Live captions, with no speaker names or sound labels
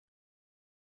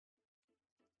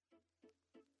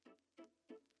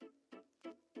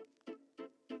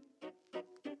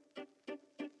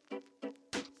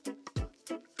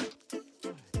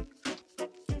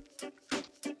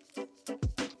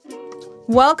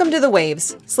Welcome to The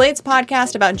Waves, Slate's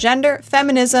podcast about gender,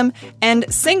 feminism,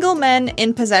 and single men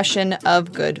in possession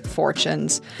of good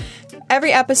fortunes.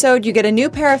 Every episode, you get a new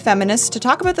pair of feminists to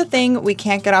talk about the thing we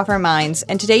can't get off our minds.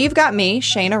 And today you've got me,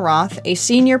 Shayna Roth, a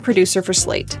senior producer for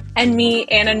Slate. And me,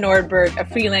 Anna Nordberg, a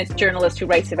freelance journalist who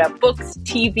writes about books,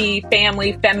 TV,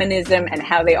 family, feminism, and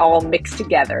how they all mix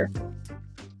together.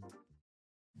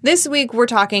 This week, we're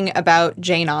talking about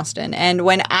Jane Austen. And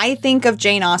when I think of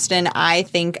Jane Austen, I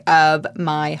think of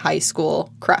my high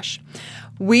school crush.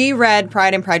 We read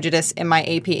Pride and Prejudice in my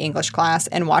AP English class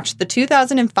and watched the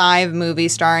 2005 movie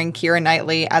starring Keira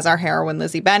Knightley as our heroine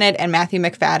Lizzie Bennet and Matthew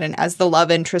McFadden as the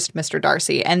love interest Mr.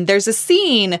 Darcy. And there's a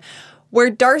scene where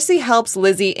Darcy helps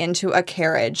Lizzie into a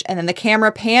carriage, and then the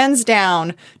camera pans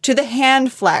down to the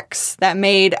hand flex that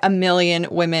made a million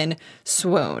women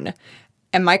swoon.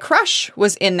 And my crush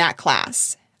was in that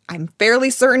class. I'm fairly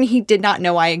certain he did not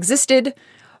know I existed,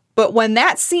 but when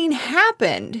that scene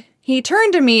happened, he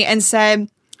turned to me and said,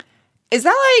 "Is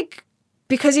that like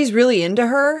because he's really into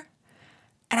her?"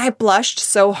 And I blushed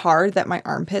so hard that my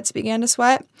armpits began to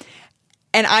sweat.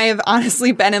 And I have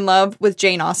honestly been in love with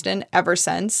Jane Austen ever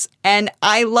since. And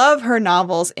I love her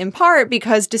novels in part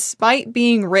because despite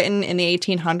being written in the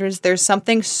 1800s, there's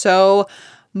something so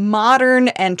modern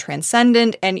and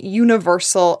transcendent and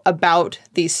universal about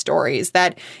these stories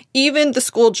that even the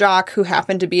school jock who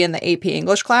happened to be in the AP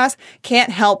English class can't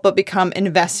help but become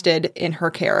invested in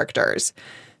her characters.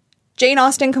 Jane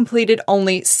Austen completed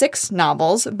only 6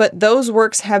 novels, but those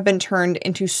works have been turned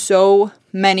into so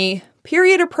many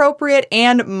period-appropriate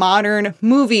and modern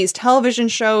movies, television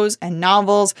shows, and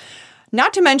novels,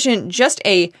 not to mention just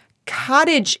a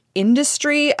cottage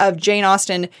industry of Jane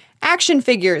Austen action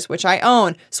figures, which I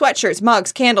own, sweatshirts,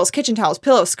 mugs, candles, kitchen towels,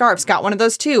 pillows, scarves, got one of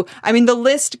those too. I mean, the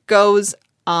list goes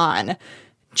on.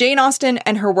 Jane Austen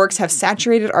and her works have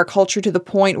saturated our culture to the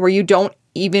point where you don't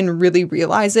even really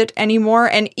realize it anymore.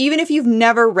 And even if you've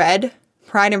never read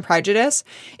Pride and Prejudice,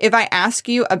 if I ask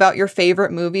you about your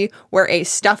favorite movie where a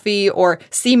stuffy or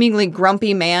seemingly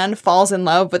grumpy man falls in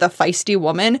love with a feisty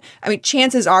woman, I mean,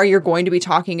 chances are you're going to be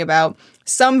talking about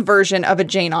some version of a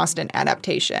Jane Austen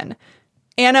adaptation.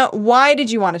 Anna, why did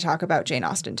you want to talk about Jane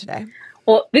Austen today?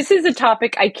 Well, this is a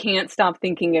topic I can't stop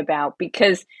thinking about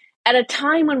because at a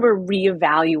time when we're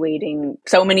reevaluating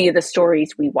so many of the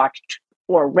stories we watched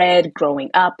or read growing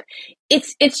up,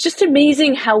 it's just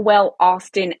amazing how well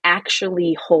Austen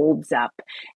actually holds up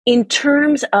in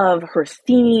terms of her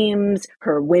themes,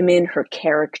 her women, her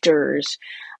characters.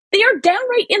 They are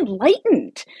downright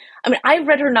enlightened. I mean, I've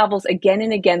read her novels again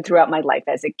and again throughout my life.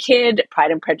 As a kid,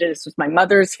 Pride and Prejudice was my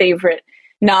mother's favorite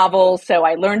novel, so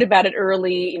I learned about it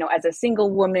early, as a single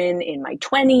woman in my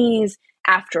 20s,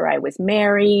 after I was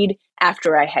married,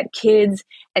 after I had kids.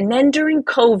 And then during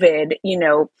COVID,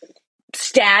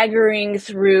 staggering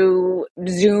through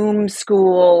Zoom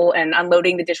school and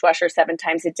unloading the dishwasher 7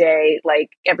 times a day, like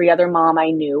every other mom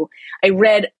I knew, I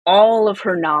read all of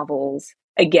her novels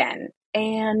again.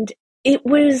 And it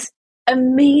was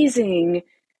amazing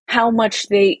how much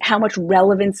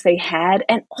relevance they had,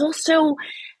 and also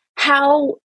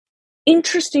how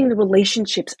interesting the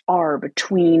relationships are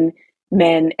between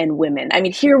men and women. I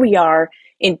mean, here we are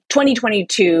in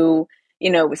 2022,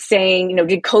 saying,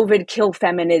 did COVID kill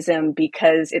feminism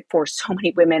because it forced so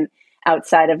many women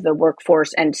outside of the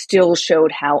workforce and still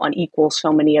showed how unequal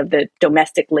so many of the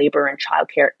domestic labor and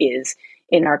childcare is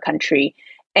in our country.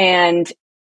 And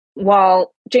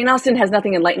while Jane Austen has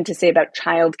nothing enlightened to say about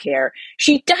childcare,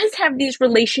 she does have these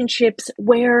relationships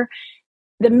where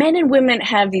the men and women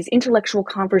have these intellectual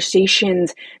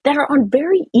conversations that are on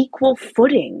very equal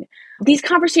footing. These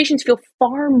conversations feel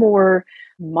far more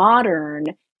modern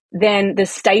than the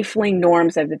stifling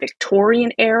norms of the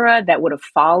Victorian era that would have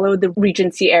followed the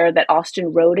Regency era that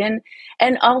Austen wrote in,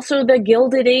 and also the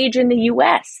Gilded Age in the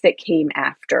US that came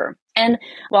after. And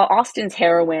while Austen's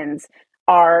heroines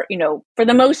are, for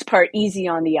the most part, easy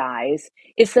on the eyes,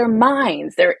 it's their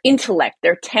minds, their intellect,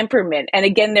 their temperament, and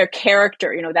again, their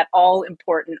character, that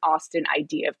all-important Austen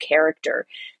idea of character,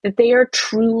 that they are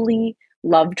truly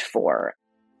loved for.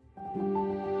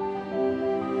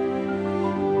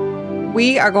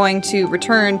 We are going to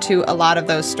return to a lot of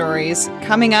those stories.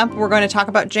 Coming up, we're going to talk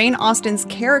about Jane Austen's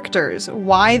characters,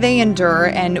 why they endure,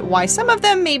 and why some of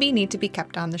them maybe need to be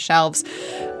kept on the shelves.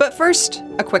 But first,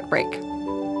 a quick break.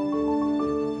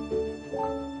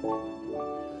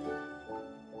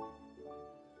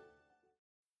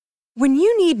 When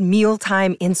you need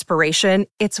mealtime inspiration,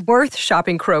 it's worth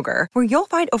shopping Kroger, where you'll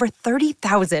find over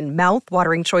 30,000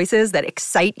 mouth-watering choices that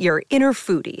excite your inner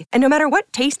foodie. And no matter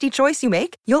what tasty choice you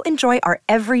make, you'll enjoy our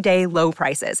everyday low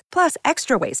prices, plus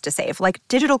extra ways to save, like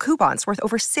digital coupons worth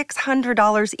over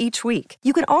 $600 each week.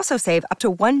 You can also save up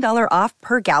to $1 off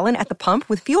per gallon at the pump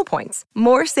with fuel points.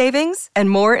 More savings and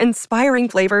more inspiring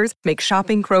flavors make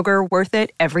shopping Kroger worth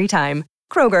it every time.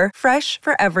 Kroger, fresh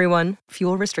for everyone.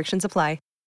 Fuel restrictions apply.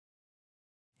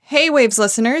 Hey Waves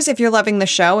listeners, if you're loving the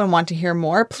show and want to hear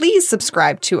more, please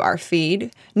subscribe to our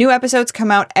feed. New episodes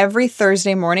come out every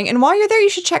Thursday morning, and while you're there, you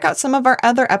should check out some of our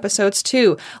other episodes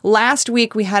too. Last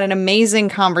week, we had an amazing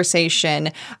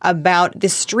conversation about the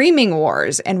streaming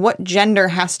wars and what gender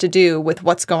has to do with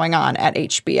what's going on at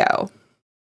HBO.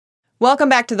 Welcome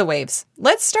back to The Waves.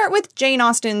 Let's start with Jane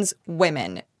Austen's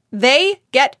women. They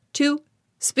get to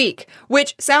speak,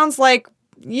 which sounds like,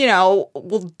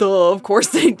 well, duh, of course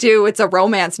they do. It's a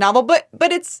romance novel, but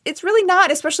it's really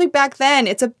not, especially back then.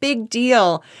 It's a big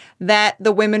deal that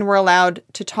the women were allowed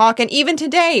to talk. And even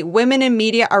today, women in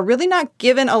media are really not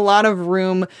given a lot of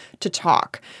room to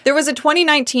talk. There was a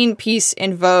 2019 piece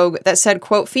in Vogue that said,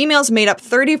 quote, females made up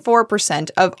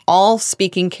 34% of all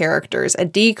speaking characters, a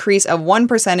decrease of 1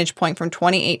 percentage point from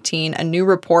 2018. A new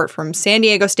report from San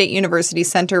Diego State University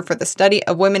Center for the Study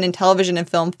of Women in Television and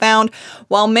Film found,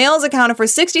 while males accounted for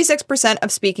 66%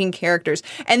 of speaking characters.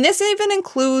 And this even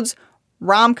includes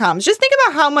rom-coms. Just think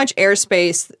about how much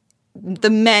airspace the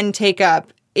men take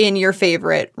up in your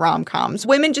favorite rom-coms.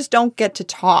 Women just don't get to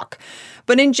talk.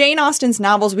 But in Jane Austen's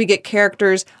novels, we get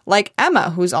characters like Emma,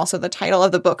 who's also the title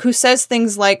of the book, who says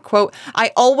things like, quote,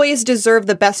 I always deserve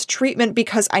the best treatment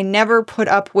because I never put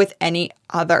up with any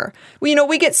other.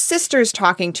 We get sisters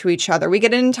talking to each other. We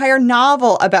get an entire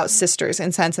novel about sisters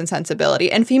in Sense and Sensibility,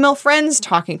 and female friends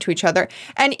talking to each other.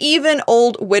 And even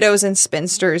old widows and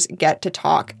spinsters get to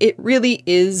talk. It really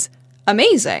is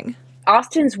amazing.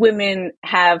 Austen's women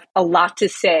have a lot to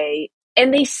say,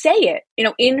 and they say it,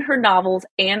 in her novels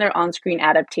and their on-screen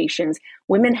adaptations.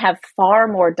 Women have far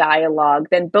more dialogue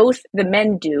than both the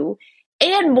men do,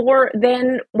 and more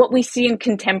than what we see in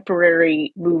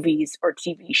contemporary movies or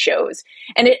TV shows.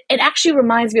 And it actually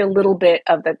reminds me a little bit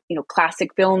of the,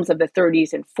 classic films of the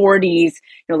 30s and 40s,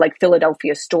 like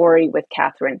Philadelphia Story with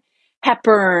Katharine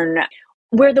Hepburn,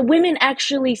 where the women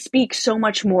actually speak so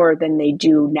much more than they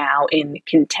do now in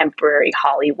contemporary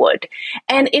Hollywood.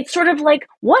 And it's sort of like,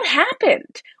 what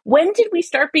happened? When did we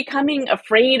start becoming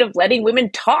afraid of letting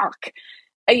women talk?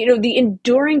 The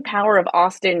enduring power of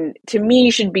Austen, to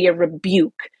me, should be a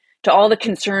rebuke to all the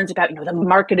concerns about, the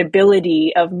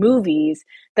marketability of movies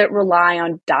that rely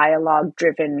on dialogue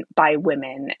driven by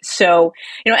women. So,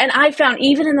 and I found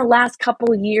even in the last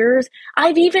couple of years,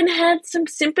 I've even had some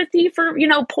sympathy for,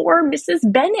 poor Mrs.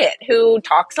 Bennet, who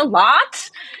talks a lot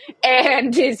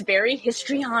and is very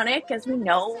histrionic, as we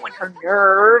know, and her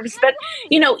nerves. But,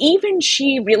 even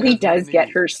she really does get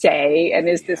her say and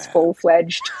is this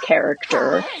full-fledged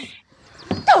character.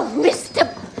 Oh, Mr.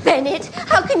 Bennet,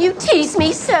 how can you tease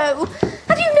me so?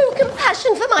 Have you no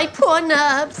compassion for my poor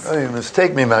nerves? Oh, you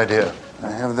mistake me, my dear.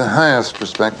 I have the highest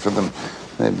respect for them.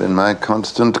 They've been my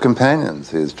constant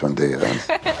companions these 20 years.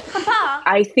 Papa!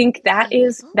 I think that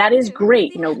is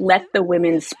great. Let the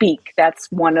women speak.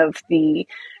 That's one of the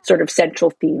sort of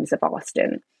central themes of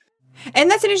Austen.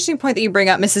 And that's an interesting point that you bring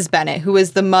up, Mrs. Bennet, who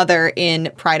is the mother in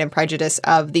Pride and Prejudice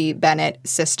of the Bennet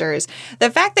sisters.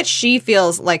 The fact that she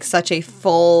feels like such a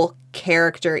full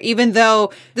character, even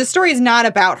though the story is not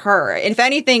about her. If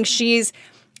anything, she's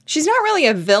not really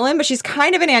a villain, but she's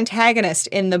kind of an antagonist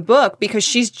in the book because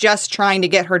she's just trying to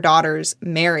get her daughters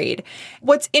married.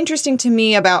 What's interesting to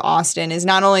me about Austen is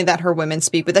not only that her women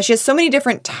speak, but that she has so many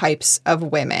different types of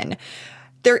women.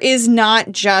 There is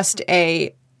not just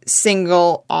a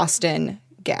single Austen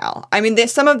gal. I mean,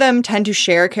 some of them tend to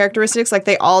share characteristics, like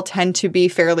they all tend to be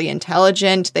fairly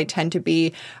intelligent. They tend to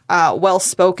be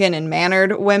well-spoken and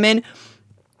mannered women.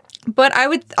 But I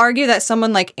would argue that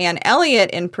someone like Anne Elliot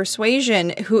in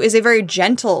Persuasion, who is a very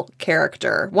gentle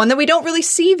character, one that we don't really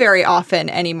see very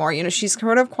often anymore. She's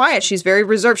sort of quiet. She's very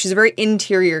reserved. She's a very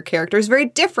interior character. Is very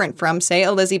different from, say,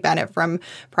 a Lizzie Bennet from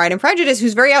Pride and Prejudice,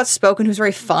 who's very outspoken, who's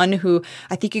very fun, who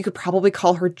I think you could probably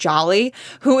call her jolly,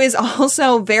 who is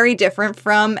also very different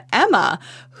from Emma,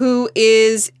 who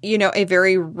is, a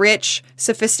very rich,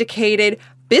 sophisticated,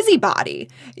 busybody.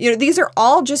 These are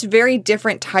all just very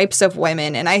different types of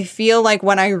women. And I feel like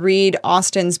when I read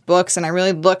Austen's books and I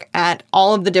really look at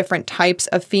all of the different types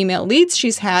of female leads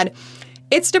she's had,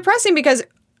 it's depressing because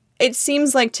it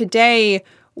seems like today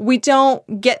we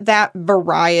don't get that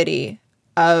variety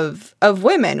of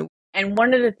women. And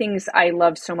one of the things I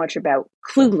love so much about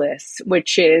Clueless,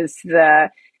 which is the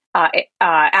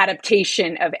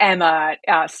adaptation of Emma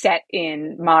set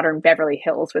in modern Beverly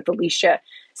Hills with Alicia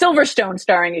Silverstone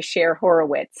starring as Cher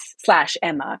Horowitz /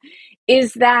 Emma,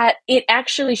 is that it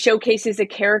actually showcases a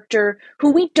character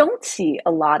who we don't see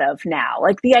a lot of now.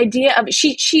 Like the idea of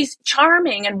she's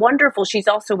charming and wonderful. She's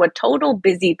also a total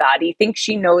busybody, thinks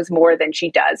she knows more than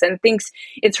she does, and thinks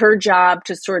it's her job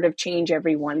to sort of change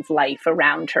everyone's life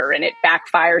around her. And it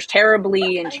backfires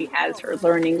terribly, and she has her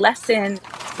learning lesson.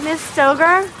 Miss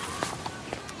Stoger,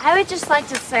 I would just like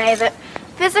to say that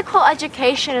physical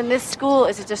education in this school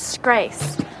is a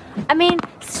disgrace. I mean,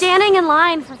 standing in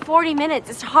line for 40 minutes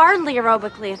is hardly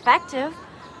aerobically effective.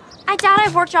 I doubt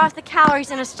I've worked off the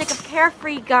calories in a stick of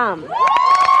Carefree gum.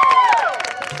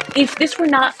 If this were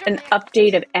not an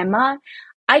update of Emma,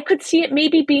 I could see it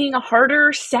maybe being a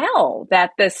harder sell,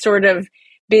 that the sort of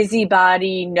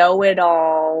busybody,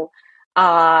 know-it-all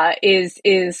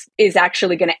is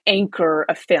actually going to anchor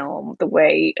a film the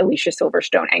way Alicia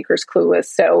Silverstone anchors Clueless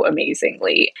so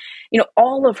amazingly. You know,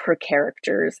 all of her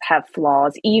characters have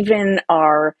flaws, even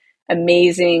our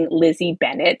amazing Lizzie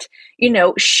Bennet. You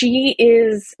know, she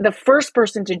is the first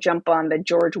person to jump on the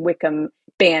George Wickham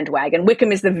bandwagon.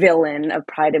 Wickham is the villain of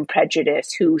Pride and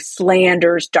Prejudice who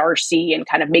slanders Darcy and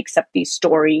kind of makes up these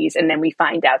stories. And then we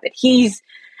find out that he's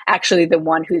actually the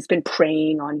one who's been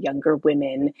preying on younger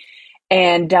women.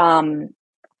 And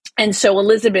so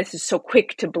Elizabeth is so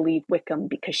quick to believe Wickham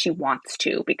because she wants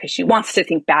to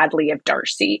think badly of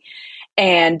Darcy.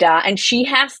 And she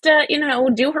has to, you know,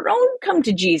 do her own come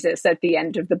to Jesus at the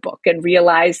end of the book and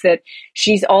realize that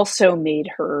she's also made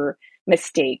her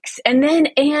mistakes. And then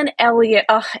Anne Elliot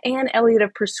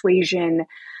of Persuasion,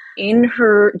 in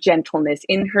her gentleness,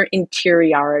 in her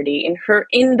interiority,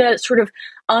 in the sort of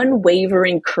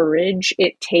unwavering courage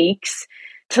it takes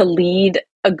to lead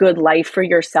a good life for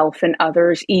yourself and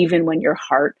others, even when your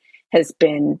heart has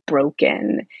been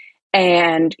broken.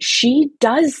 And she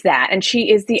does that. And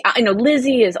she is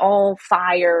Lizzie is all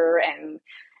fire and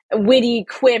witty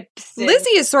quips.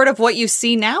 Lizzie is sort of what you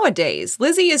see nowadays.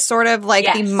 Lizzie is sort of like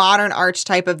the modern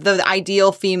archetype of the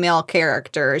ideal female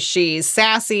character. She's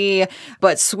sassy,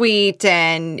 but sweet.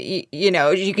 And, you know,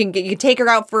 you can take her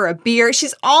out for a beer.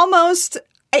 She's almost,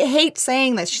 I hate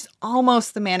saying this, she's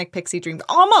almost the Manic Pixie Dream.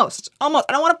 Almost. I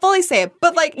don't want to fully say it,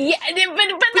 but like, yeah, but we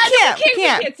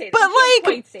can't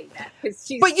say that.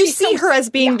 But you see her as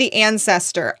being the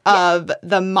ancestor of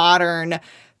the modern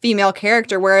female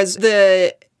character, whereas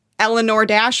the Eleanor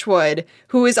Dashwood,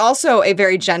 who is also a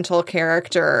very gentle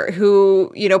character,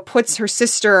 who, you know, puts her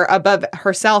sister above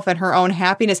herself and her own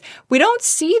happiness. We don't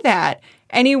see that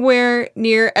anywhere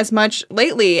near as much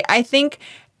lately. I think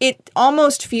it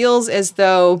almost feels as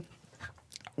though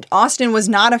Austen was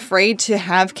not afraid to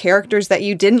have characters that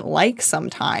you didn't like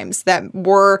sometimes, that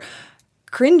were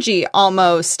cringy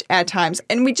almost at times.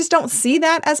 And we just don't see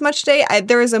that as much today.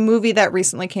 There is a movie that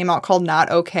recently came out called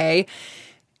Not Okay.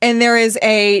 And there is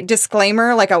a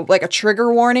disclaimer, like a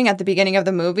trigger warning at the beginning of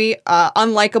the movie,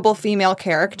 unlikable female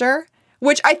character,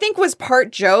 which I think was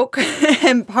part joke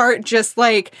and part just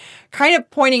like kind of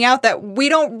pointing out that we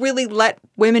don't really let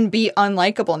women be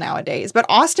unlikable nowadays. But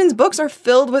Austen's books are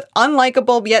filled with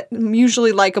unlikable yet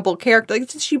usually likable characters.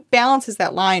 Like, she balances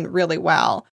that line really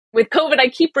well. With COVID, I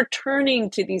keep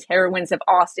returning to these heroines of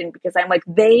Austen because I'm like,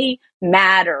 they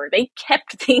matter. They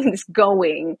kept things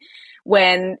going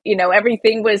when, you know,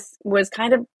 everything was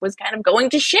kind of going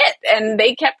to shit, and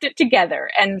they kept it together.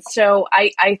 And so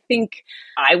I think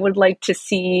I would like to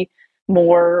see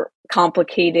more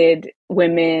complicated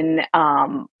women,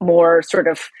 more sort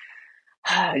of,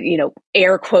 you know,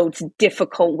 air quotes,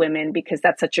 difficult women, because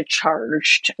that's such a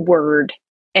charged word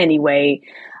anyway.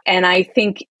 And I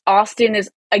think Austen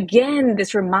is, again,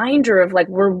 this reminder of like,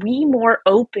 were we more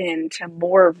open to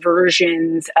more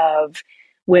versions of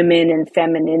women and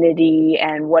femininity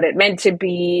and what it meant to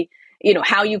be, you know,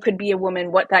 how you could be a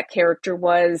woman, what that character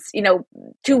was, you know,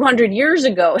 200 years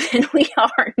ago than we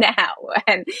are now.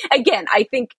 And again, I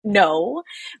think no,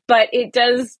 but it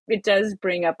does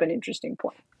bring up an interesting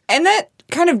point. And that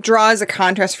kind of draws a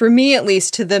contrast, for me at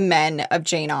least, to the men of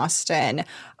Jane Austen.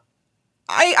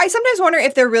 I sometimes wonder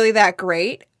if they're really that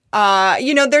great.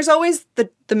 You know, there's always the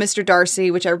Mr. Darcy,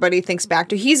 which everybody thinks back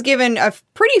to. He's given a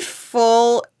pretty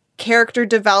full character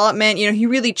development. You know, he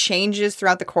really changes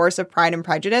throughout the course of Pride and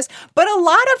Prejudice. But a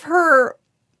lot of her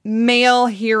male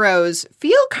heroes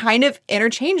feel kind of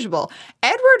interchangeable.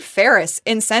 Edward Ferrars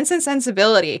in Sense and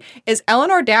Sensibility is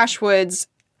Eleanor Dashwood's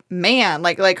man,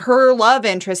 like her love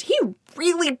interest. He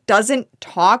really doesn't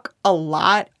talk a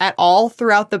lot at all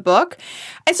throughout the book.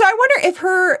 And so I wonder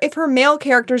if her male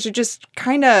characters are just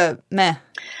kind of meh.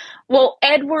 Well,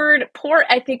 Edward,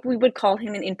 I think we would call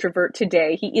him an introvert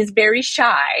today. He is very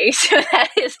shy, so that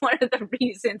is one of the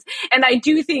reasons. And I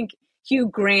do think Hugh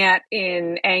Grant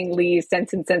in Ang Lee's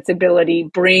Sense and Sensibility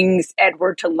brings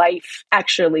Edward to life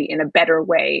actually in a better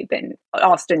way than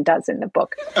Austen does in the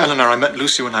book. Eleanor, I met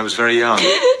Lucy when I was very young.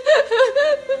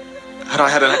 Had I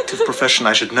had an active profession,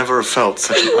 I should never have felt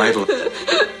such an idle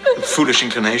and foolish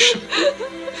inclination.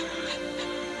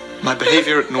 My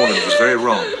behavior at Norland was very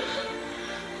wrong.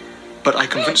 But I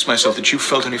convinced myself that you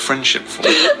felt any friendship for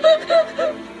me.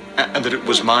 And that it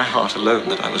was my heart alone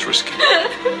that I was risking.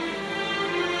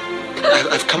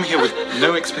 I've come here with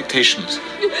no expectations.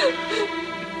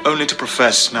 Only to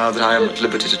profess, now that I am at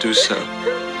liberty to do so,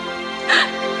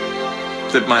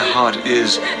 that my heart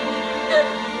is,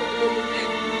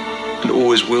 and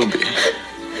always will be,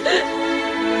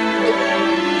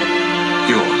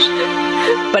 yours.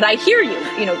 But I hear you.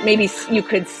 Maybe you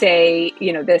could say,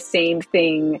 the same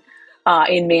thing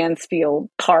in Mansfield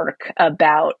Park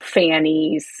about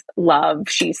Fanny's love.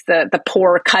 She's the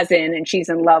poor cousin, and she's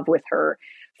in love with her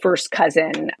first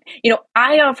cousin.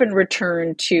 I often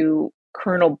return to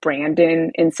Colonel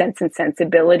Brandon in Sense and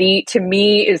Sensibility. To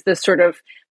me, is the sort of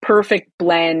perfect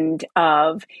blend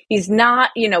of he's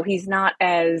not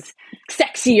as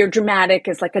sexy or dramatic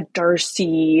as like a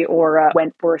Darcy or a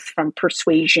Wentworth from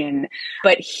Persuasion,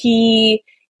 but he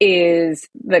is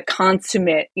the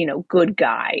consummate, good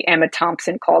guy. Emma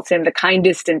Thompson calls him the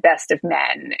kindest and best of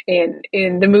men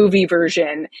in the movie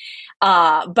version,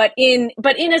 but in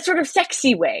a sort of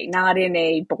sexy way, not in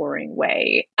a boring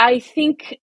way. I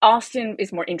think Austen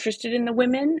is more interested in the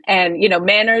women, and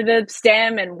men are the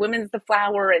stem and women's the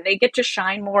flower, and they get to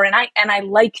shine more. And I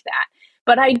like that,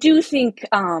 but I do think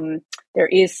there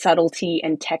is subtlety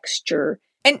and texture.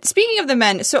 And speaking of the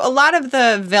men, so a lot of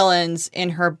the villains in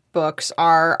her books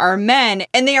are men,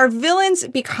 and they are villains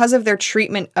because of their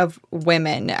treatment of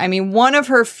women. I mean, one of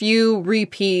her few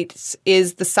repeats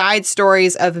is the side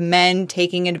stories of men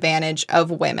taking advantage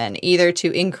of women, either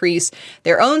to increase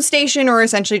their own station or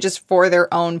essentially just for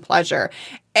their own pleasure.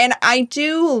 And I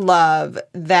do love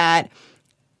that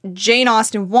Jane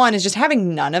Austen, one, is just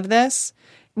having none of this.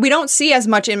 We don't see as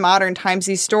much in modern times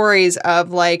these stories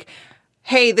of like,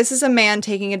 hey, this is a man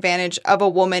taking advantage of a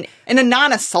woman in a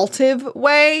non-assaultive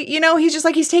way. He's just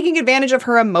like, he's taking advantage of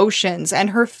her emotions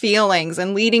and her feelings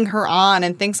and leading her on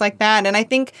and things like that. And I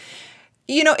think,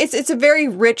 it's a very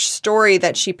rich story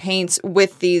that she paints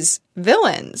with these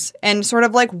villains and sort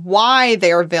of like why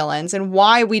they're villains and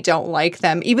why we don't like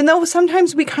them, even though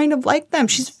sometimes we kind of like them.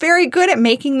 She's very good at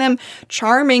making them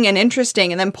charming and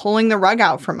interesting and then pulling the rug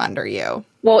out from under you.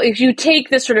 Well, if you take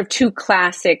the sort of two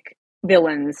classic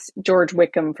villains, George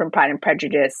Wickham from Pride and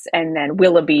Prejudice and then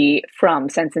Willoughby from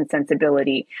Sense and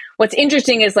Sensibility, what's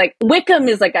interesting is like Wickham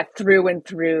is like a through and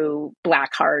through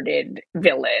black-hearted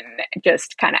villain,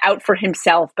 just kind of out for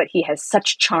himself, but he has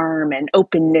such charm and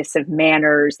openness of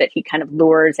manners that he kind of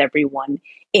lures everyone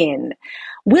in.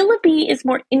 Willoughby is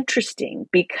more interesting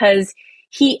because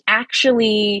he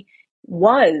actually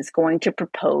was going to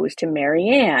propose to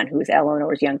Marianne, who's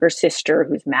Eleanor's younger sister,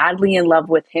 who's madly in love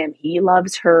with him. He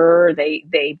loves her. They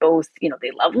both,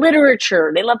 they love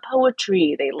literature. They love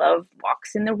poetry. They love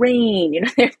walks in the rain.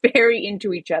 They're very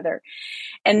into each other.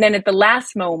 And then at the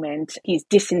last moment, he's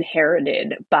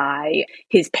disinherited by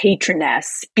his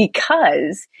patroness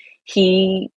because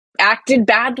he acted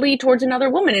badly towards another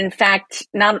woman. In fact,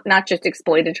 not just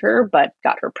exploited her, but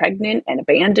got her pregnant and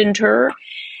abandoned her.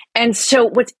 And so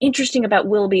what's interesting about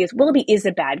Willoughby is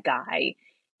a bad guy.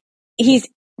 He's,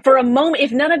 for a moment,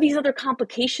 if none of these other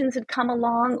complications had come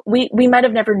along, we might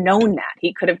have never known that.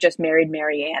 He could have just married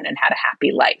Marianne and had a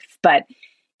happy life. But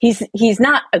he's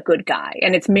not a good guy.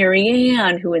 And it's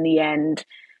Marianne who in the end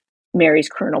marries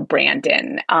Colonel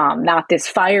Brandon. Not this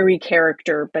fiery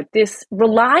character, but this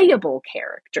reliable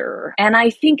character. And I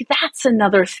think that's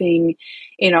another thing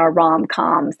in our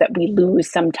rom-coms that we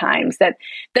lose sometimes, that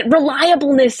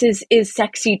reliableness is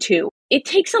sexy too. It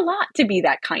takes a lot to be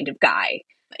that kind of guy.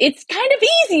 It's kind of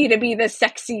easy to be the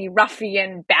sexy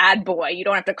ruffian bad boy. You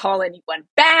don't have to call anyone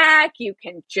back. You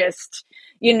can just,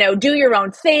 do your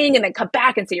own thing and then come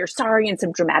back and say you're sorry in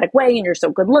some dramatic way and you're so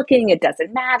good looking, it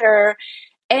doesn't matter.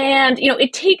 And,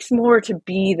 it takes more to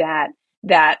be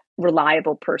that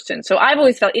reliable person. So I've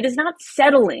always felt it is not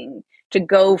settling to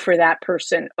go for that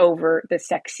person over the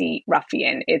sexy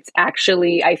ruffian. It's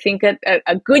actually, I think,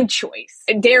 a good choice.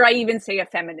 Dare I even say a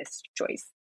feminist choice.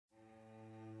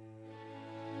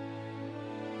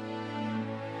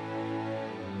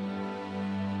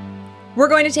 We're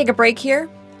going to take a break here,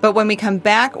 but when we come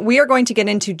back, we are going to get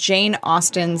into Jane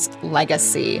Austen's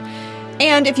legacy.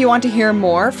 And if you want to hear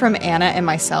more from Anna and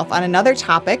myself on another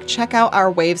topic, check out our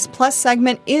Waves Plus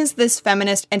segment, Is This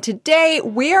Feminist? And today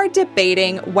we are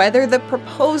debating whether the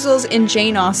proposals in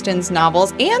Jane Austen's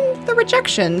novels and the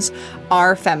rejections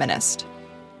are feminist.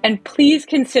 And please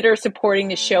consider supporting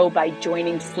the show by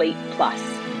joining Slate Plus.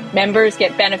 Members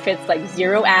get benefits like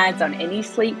 0 ads on any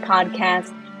Slate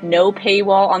podcast, no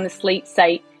paywall on the Slate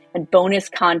site, and bonus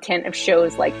content of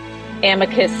shows like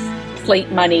Amicus,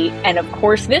 Slate Money, and of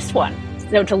course this one.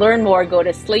 So to learn more, go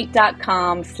to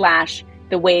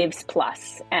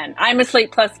slate.com/thewavesplus. And I'm a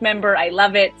Slate Plus member. I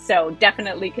love it. So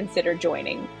definitely consider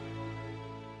joining.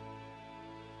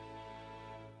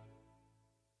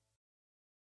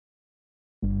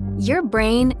 Your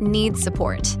brain needs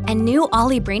support, and new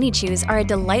Ollie Brainy Chews are a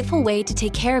delightful way to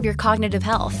take care of your cognitive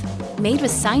health. Made with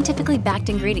scientifically backed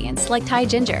ingredients like Thai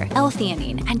ginger,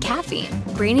 L-theanine, and caffeine,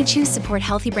 Brainy Chews support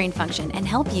healthy brain function and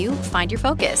help you find your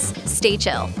focus, stay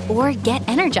chill, or get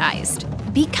energized.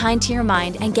 Be kind to your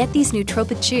mind and get these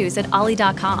nootropic chews at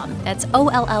ollie.com. That's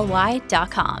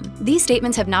OLLY.com. These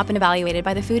statements have not been evaluated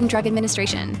by the Food and Drug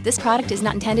Administration. This product is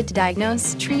not intended to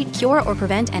diagnose, treat, cure, or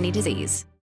prevent any disease.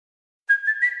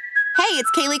 Hey,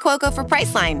 it's Kaylee Cuoco for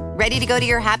Priceline. Ready to go to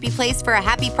your happy place for a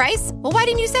happy price? Well, why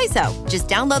didn't you say so? Just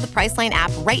download the Priceline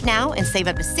app right now and save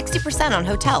up to 60% on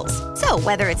hotels. So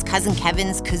whether it's Cousin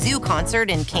Kevin's Kazoo Concert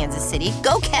in Kansas City,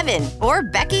 go Kevin, or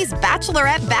Becky's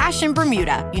Bachelorette Bash in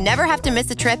Bermuda, you never have to miss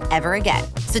a trip ever again.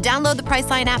 So download the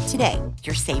Priceline app today.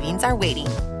 Your savings are waiting.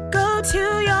 Go to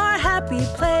your happy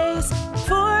place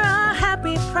for a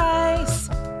happy price.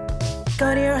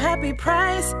 Go to your happy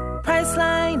price,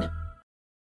 Priceline.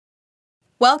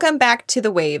 Welcome back to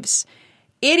The Waves.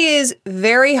 It is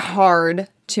very hard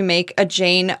to make a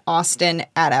Jane Austen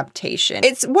adaptation.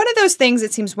 It's one of those things,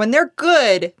 it seems, when they're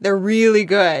good, they're really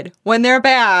good. When they're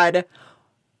bad,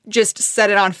 just set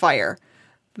it on fire.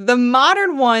 The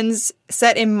modern ones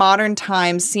set in modern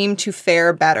times seem to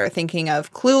fare better, thinking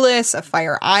of Clueless, of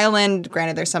Fire Island,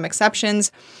 granted there's some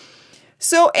exceptions.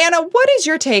 So, Anna, what is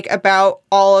your take about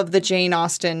all of the Jane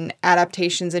Austen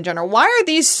adaptations in general? Why are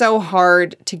these so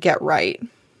hard to get right?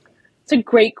 It's a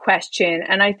great question.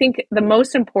 And I think the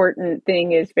most important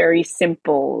thing is very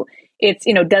simple. It's,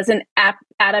 does an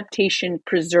adaptation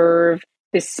preserve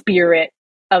the spirit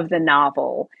of the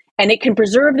novel? And it can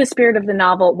preserve the spirit of the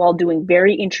novel while doing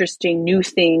very interesting new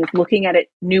things, looking at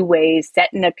it new ways, set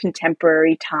in a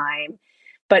contemporary time.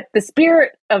 But the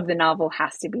spirit of the novel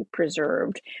has to be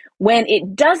preserved. When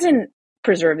it doesn't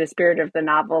preserve the spirit of the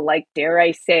novel, like, dare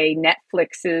I say,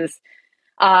 Netflix's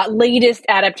latest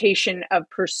adaptation of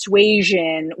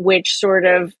Persuasion, which sort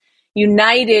of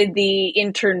united the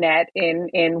internet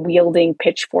in wielding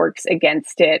pitchforks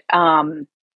against it. The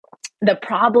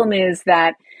problem is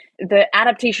that the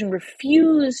adaptation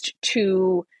refused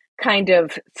to kind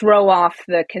of throw off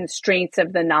the constraints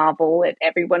of the novel.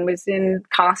 Everyone was in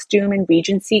costume in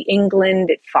Regency England.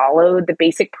 It followed the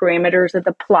basic parameters of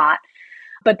the plot.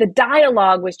 But the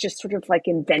dialogue was just sort of like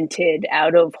invented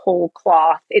out of whole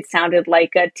cloth. It sounded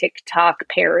like a TikTok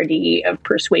parody of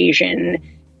Persuasion.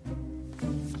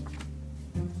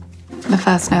 The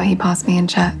first note he passed me in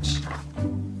church.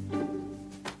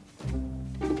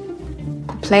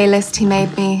 The playlist he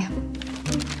made me.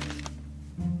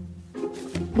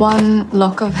 One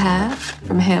lock of hair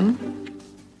from him,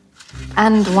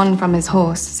 and one from his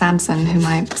horse, Samson, whom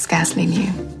I scarcely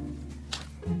knew.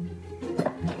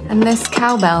 And this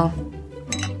cowbell,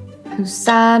 whose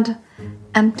sad,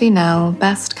 empty knell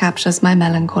best captures my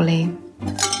melancholy.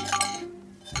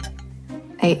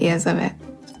 8 years of it.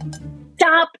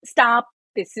 Stop.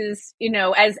 This is,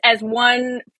 as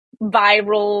one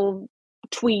viral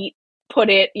tweet put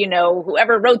it,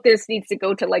 whoever wrote this needs to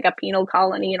go to like a penal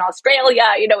colony in Australia.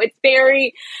 It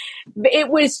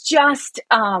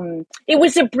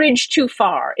was a bridge too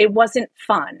far. It wasn't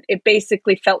fun. It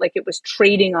basically felt like it was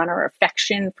trading on our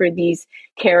affection for these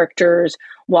characters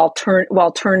while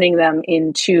turning them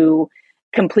into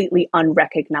completely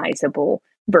unrecognizable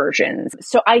versions.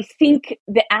 So I think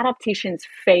the adaptations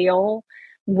fail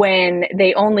when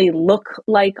they only look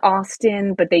like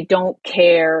Austen, but they don't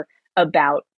care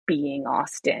about being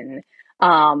Austen.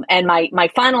 And my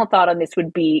final thought on this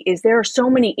would be, is there are so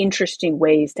many interesting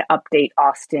ways to update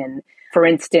Austen. For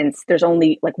instance, there's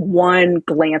only like one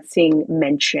glancing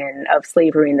mention of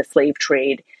slavery and the slave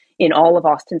trade in all of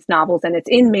Austen's novels, and it's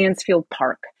in Mansfield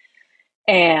Park,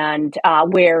 and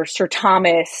where Sir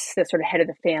Thomas, the sort of head of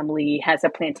the family, has a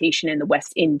plantation in the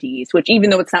West Indies, which, even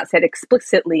though it's not said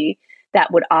explicitly,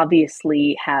 that would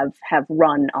obviously have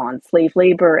run on slave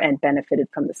labor and benefited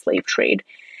from the slave trade.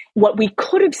 What we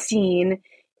could have seen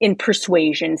in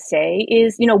Persuasion, say,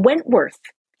 is, Wentworth.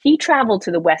 He traveled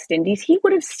to the West Indies. He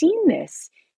would have seen this.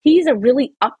 He's a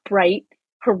really upright,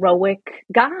 heroic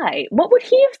guy. What would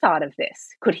he have thought of this?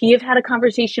 Could he have had a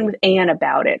conversation with Anne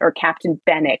about it, or Captain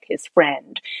Benwick, his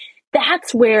friend?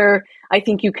 That's where I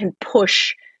think you can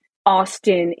push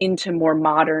Austen into more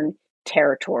modern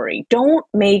territory. Don't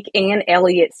make Anne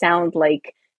Elliot sound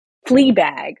like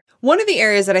Fleabag. One of the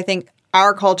areas that I think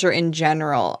our culture in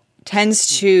general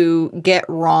tends to get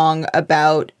wrong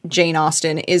about Jane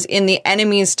Austen is in the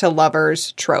enemies to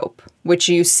lovers trope, which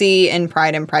you see in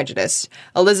Pride and Prejudice.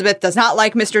 Elizabeth does not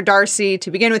like Mr. Darcy. To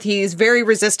begin with, he's very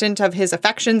resistant of his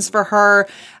affections for her,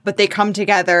 but they come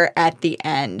together at the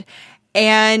end.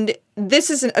 And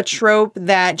this is a trope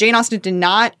that Jane Austen did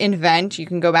not invent. You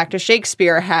can go back to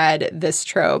Shakespeare had this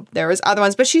trope. There was other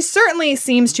ones, but she certainly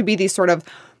seems to be the sort of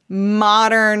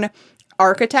modern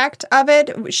architect of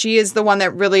it. She is the one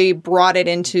that really brought it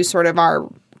into sort of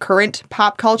our current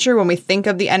pop culture. When we think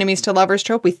of the enemies to lovers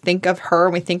trope, we think of her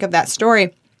and we think of that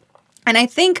story. And I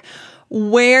think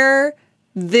where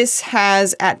this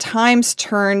has at times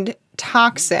turned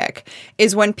toxic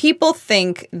is when people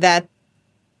think that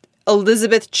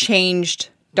Elizabeth changed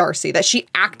Darcy, that she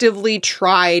actively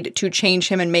tried to change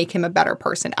him and make him a better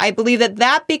person. I believe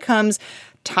that becomes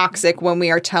toxic when we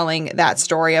are telling that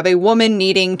story of a woman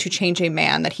needing to change a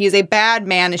man, that he is a bad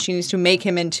man and she needs to make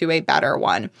him into a better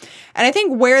one. And I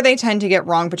think where they tend to get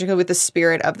wrong, particularly with the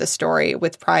spirit of the story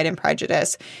with Pride and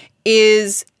Prejudice,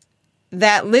 is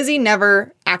that Lizzie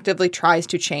never actively tries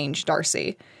to change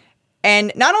Darcy.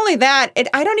 And not only that,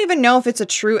 I don't even know if it's a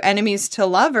true enemies to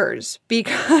lovers,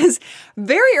 because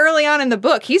very early on in the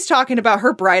book, he's talking about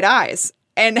her bright eyes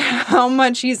and how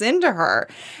much he's into her,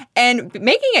 and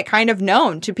making it kind of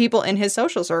known to people in his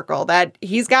social circle that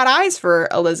he's got eyes for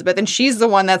Elizabeth. And she's the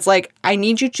one that's like, I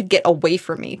need you to get away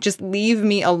from me. Just leave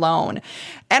me alone.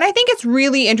 And I think it's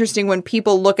really interesting when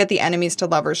people look at the enemies to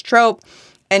lovers trope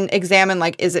and examine,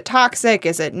 like, is it toxic?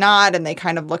 Is it not? And they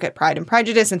kind of look at Pride and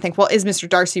Prejudice and think, well, is Mr.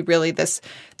 Darcy really this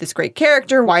great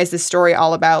character? Why is this story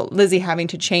all about Lizzie having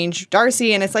to change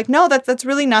Darcy? And it's like, no, that's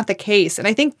really not the case. And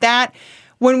I think that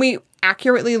when we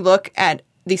accurately look at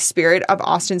the spirit of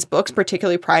Austen's books,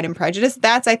 particularly Pride and Prejudice,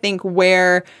 that's, I think,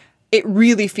 where it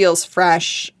really feels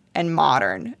fresh and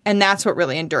modern. And that's what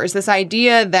really endures. This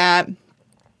idea that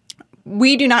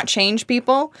we do not change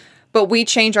people, but we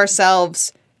change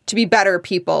ourselves to be better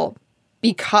people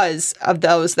because of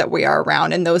those that we are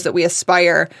around and those that we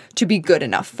aspire to be good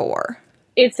enough for.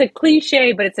 It's a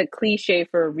cliche, but it's a cliche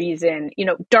for a reason.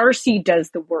 Darcy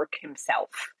does the work himself.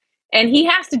 And he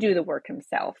has to do the work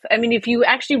himself. I mean, if you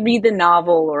actually read the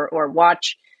novel or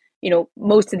watch,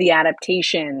 most of the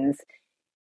adaptations,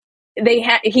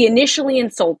 he initially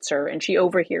insults her and she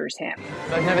overhears him.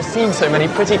 I've never seen so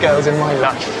many pretty girls in my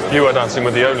life. You are dancing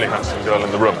with the only handsome girl in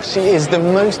the room. She is the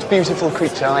most beautiful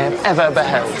creature I have ever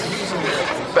beheld.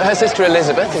 But her sister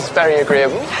Elizabeth is very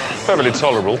agreeable. Perfectly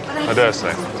tolerable, I dare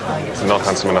say. But not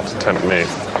handsome enough to tempt me.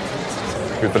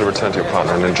 You'd better return to your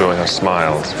partner and enjoy her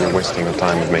smiles. You're wasting your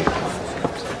time with me.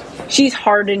 She's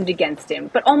hardened against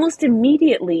him, but almost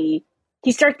immediately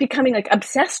he starts becoming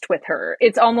obsessed with her.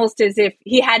 It's almost as if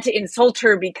he had to insult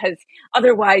her because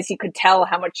otherwise he could tell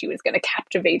how much she was going to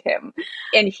captivate him.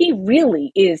 And he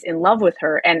really is in love with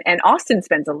her. And Austen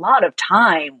spends a lot of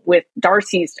time with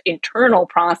Darcy's internal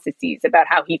processes about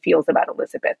how he feels about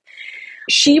Elizabeth.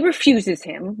 She refuses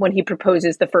him when he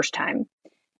proposes the first time.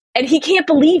 And he can't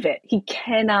believe it. He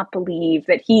cannot believe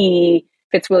that he,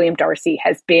 Fitzwilliam Darcy,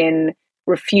 has been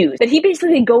refused. That he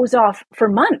basically goes off for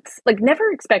months,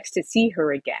 never expects to see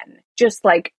her again, just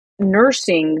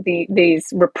nursing these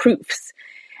reproofs.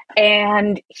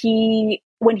 And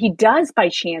when he does by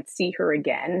chance see her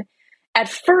again, at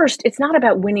first, it's not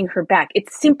about winning her back.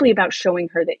 It's simply about showing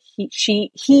her that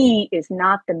he is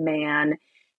not the man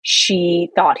she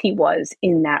thought he was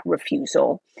in that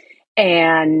refusal.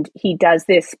 And he does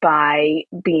this by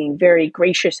being very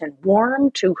gracious and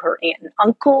warm to her aunt and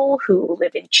uncle who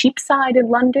live in Cheapside in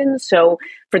London. So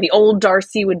for the old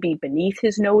Darcy would be beneath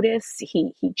his notice.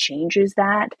 He changes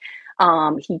that.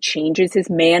 He changes his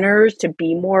manners to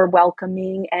be more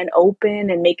welcoming and open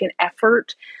and make an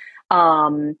effort.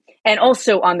 And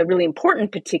also on the really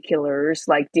important particulars,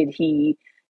 did he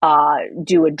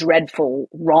do a dreadful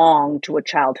wrong to a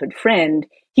childhood friend?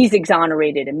 He's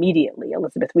exonerated immediately.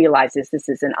 Elizabeth realizes this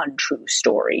is an untrue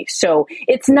story. So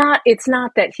it's not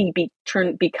that he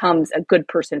becomes a good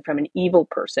person from an evil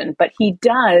person, but he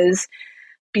does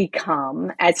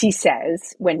become, as he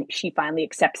says, when she finally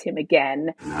accepts him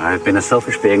again. I've been a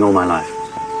selfish being all my life.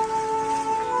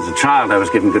 As a child, I was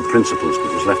given good principles,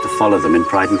 but was left to follow them in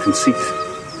pride and conceit.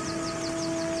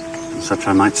 Such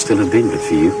I might still have been, but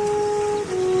for you.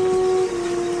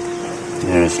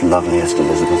 Dearest, loveliest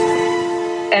Elizabeth.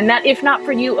 And that, if not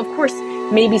for you, of course,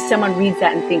 maybe someone reads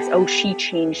that and thinks, oh, she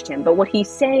changed him. But what he's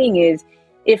saying is,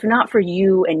 if not for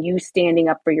you and you standing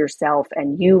up for yourself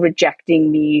and you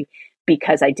rejecting me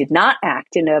because I did not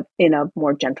act in a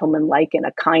more gentlemanlike, in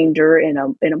a kinder, in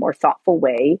a more thoughtful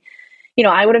way,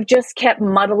 I would have just kept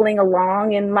muddling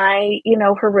along in my,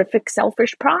 horrific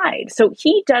selfish pride. So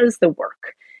he does the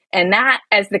work. And that,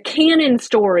 as the canon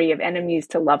story of enemies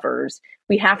to lovers,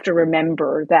 we have to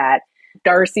remember that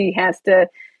Darcy has to,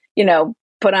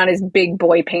 put on his big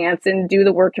boy pants and do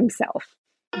the work himself.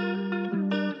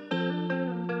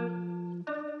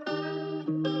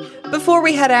 Before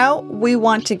we head out, we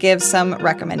want to give some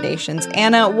recommendations.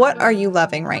 Anna, what are you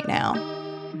loving right now?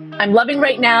 I'm loving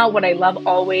right now what I love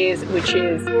always, which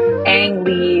is Ang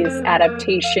Lee's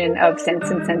adaptation of Sense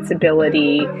and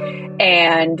Sensibility.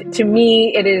 And to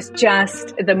me, it is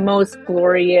just the most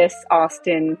glorious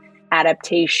Austen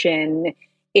adaptation.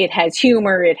 It has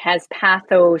humor, it has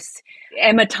pathos.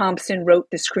 Emma Thompson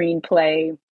wrote the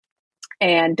screenplay.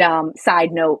 And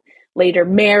side note, later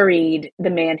married the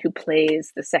man who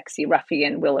plays the sexy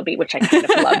ruffian Willoughby, which I kind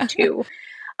of love too.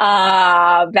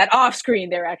 That off screen,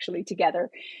 they're actually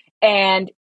together. And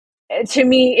to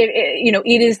me,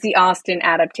 it is the Austen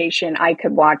adaptation I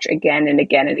could watch again and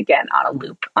again and again on a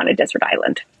loop on a desert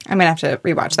island. I'm going to have to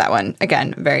rewatch that one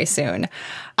again very soon.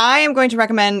 I am going to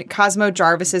recommend Cosmo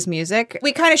Jarvis's music.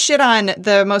 We kind of shit on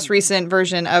the most recent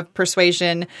version of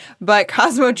Persuasion, but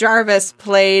Cosmo Jarvis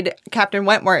played Captain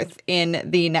Wentworth in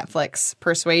the Netflix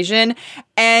Persuasion.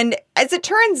 And as it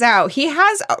turns out, he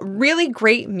has really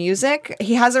great music.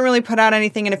 He hasn't really put out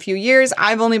anything in a few years.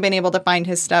 I've only been able to find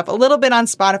his stuff a little bit on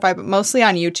Spotify, but mostly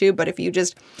on YouTube. But if you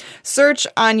just search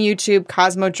on YouTube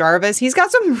Cosmo Jarvis, he's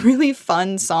got some really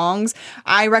fun songs.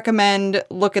 I recommend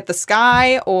Look at the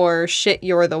Sky or Shit,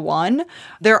 You're the One.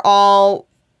 They're all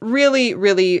really,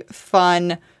 really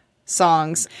fun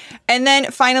songs. And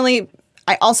then finally,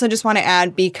 I also just want to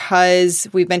add, because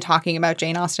we've been talking about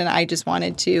Jane Austen, I just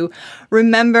wanted to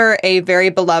remember a very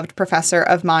beloved professor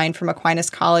of mine from Aquinas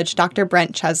College, Dr.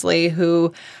 Brent Chesley,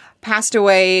 who passed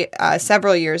away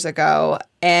several years ago.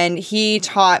 And he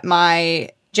taught my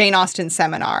Jane Austen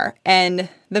seminar. And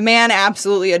the man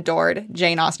absolutely adored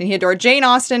Jane Austen. He adored Jane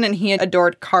Austen and he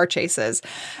adored car chases.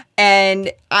 And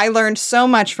I learned so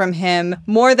much from him.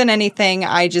 More than anything,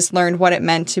 I just learned what it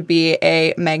meant to be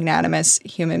a magnanimous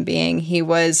human being. He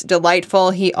was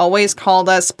delightful. He always called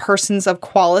us persons of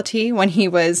quality when he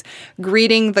was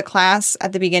greeting the class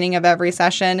at the beginning of every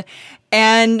session.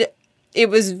 And it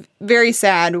was very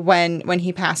sad when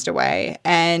he passed away.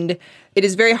 And it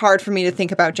is very hard for me to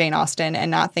think about Jane Austen and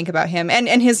not think about him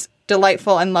and his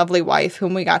delightful and lovely wife,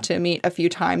 whom we got to meet a few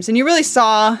times. And you really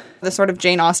saw the sort of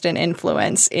Jane Austen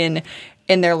influence in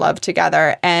their love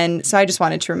together. And so I just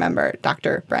wanted to remember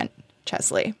Dr. Brent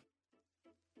Chesley.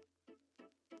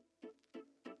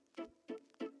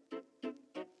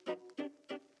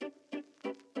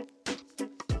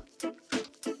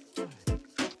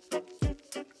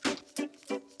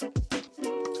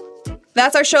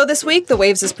 That's our show this week. The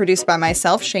Waves is produced by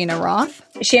myself, Shayna Roth.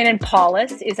 Shannon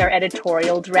Paulus is our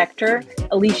editorial director.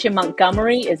 Alicia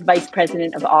Montgomery is vice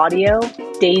president of audio.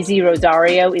 Daisy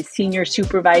Rosario is senior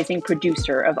supervising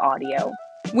producer of audio.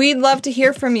 We'd love to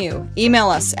hear from you. Email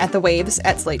us at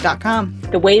thewaves@slate.com.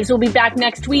 The Waves will be back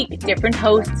next week. Different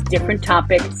hosts, different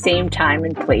topic, same time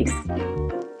and place.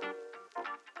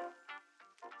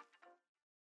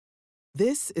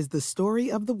 This is the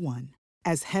story of the one.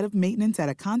 As head of maintenance at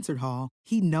a concert hall,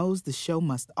 he knows the show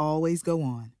must always go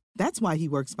on. That's why he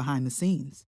works behind the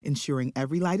scenes, ensuring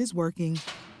every light is working,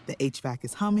 the HVAC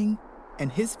is humming,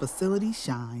 and his facility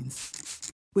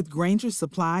shines. With Grainger's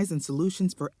supplies and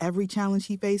solutions for every challenge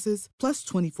he faces, plus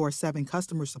 24/7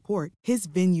 customer support, his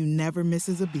venue never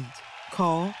misses a beat.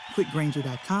 Call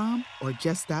quickgrainger.com or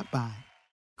just stop by.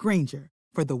 Grainger,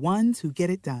 for the ones who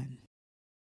get it done.